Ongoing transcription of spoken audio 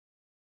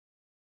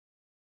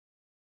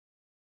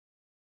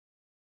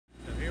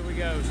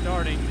go,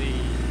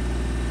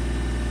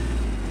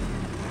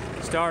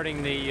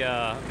 starting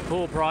the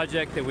pool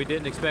project that we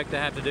didn't expect to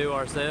have to do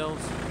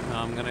ourselves.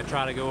 I'm gonna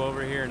try to go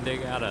over here and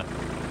dig out a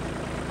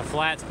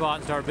flat spot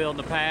and start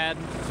building a pad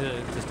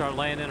to start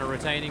laying in a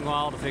retaining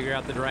wall to figure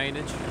out the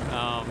drainage.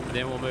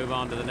 Then we'll move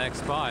on to the next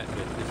spot.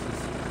 But this is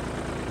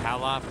how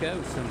life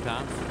goes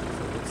sometimes.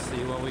 So let's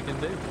see what we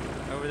can do.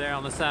 Over there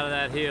on the side of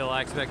that hill,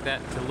 I expect that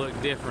to look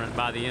different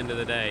by the end of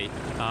the day.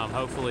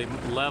 Hopefully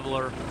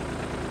leveler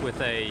with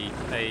a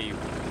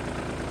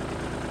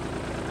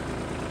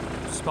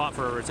spot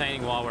for a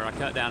retaining wall where I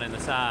cut down in the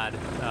side,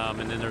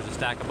 and then there's a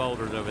stack of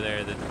boulders over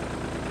there that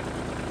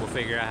we'll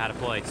figure out how to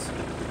place.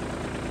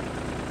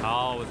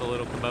 All with a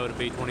little Kubota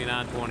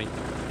B2920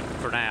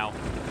 for now.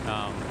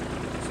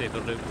 See if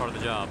it'll do part of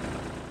the job.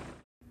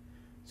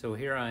 So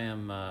here I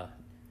am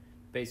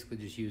basically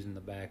just using the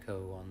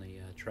backhoe on the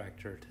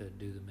tractor to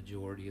do the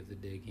majority of the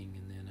digging,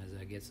 and then as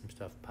I get some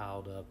stuff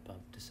piled up,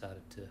 I've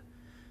decided to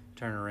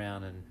turn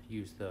around and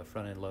use the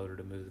front end loader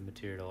to move the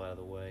material out of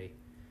the way.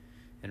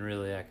 And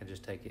really I can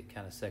just take it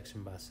kind of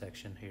section by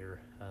section here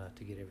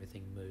to get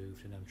everything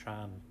moved. And I'm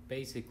trying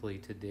basically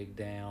to dig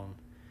down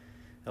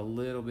a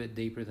little bit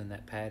deeper than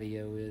that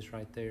patio is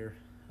right there,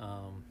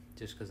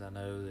 just because I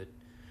know that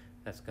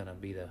that's going to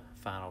be the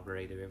final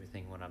grade of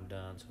everything when I'm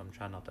done. So I'm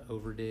trying not to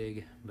over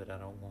dig, but I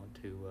don't want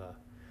to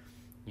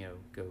you know,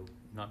 go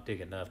not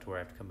dig enough to where I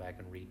have to come back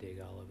and re-dig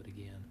all of it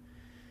again.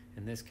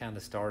 And this kind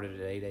of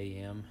started at 8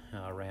 a.m.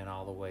 Ran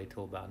all the way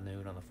till about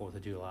noon on the 4th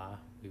of July.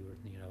 We were,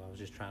 you know, I was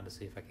just trying to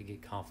see if I could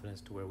get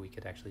confidence to where we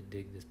could actually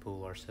dig this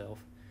pool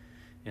ourselves.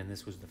 And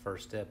this was the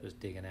first step, is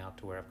digging out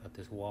to where I've got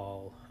this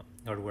wall,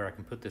 or to where I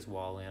can put this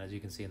wall in. As you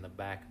can see in the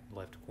back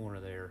left corner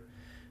there,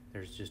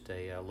 there's just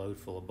a load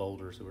full of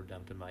boulders that were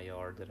dumped in my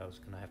yard that I was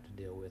going to have to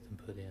deal with and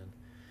put in.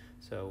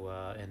 So,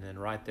 and then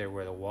right there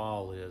where the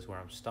wall is, where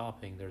I'm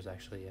stopping, there's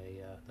actually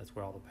that's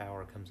where all the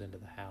power comes into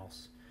the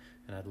house.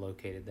 And I'd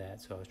located that,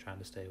 so I was trying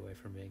to stay away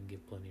from it and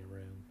give plenty of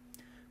room.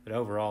 But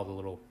overall, the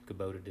little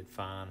Kubota did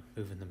fine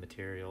moving the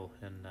material,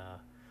 and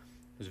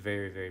was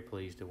very, very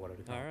pleased at what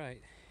it accomplished. All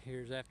right,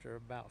 here's after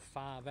about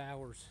 5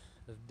 hours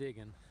of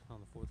digging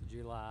on the 4th of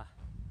July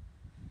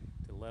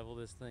to level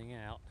this thing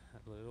out.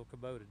 That little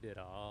Kubota did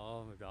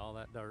moved all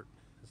that dirt.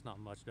 It's not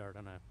much dirt,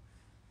 I know.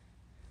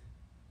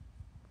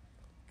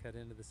 Cut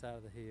into the side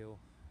of the hill,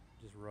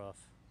 just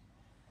rough.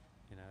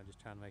 You know, just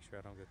trying to make sure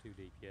I don't go too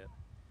deep yet.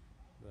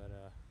 But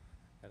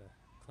gotta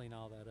clean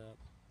all that up,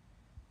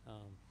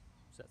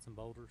 set some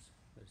boulders.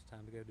 It's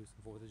time to go do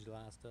some 4th of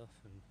July stuff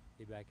and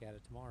be back at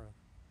it tomorrow.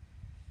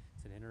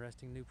 It's an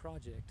interesting new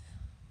project.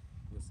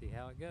 We'll see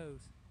how it goes.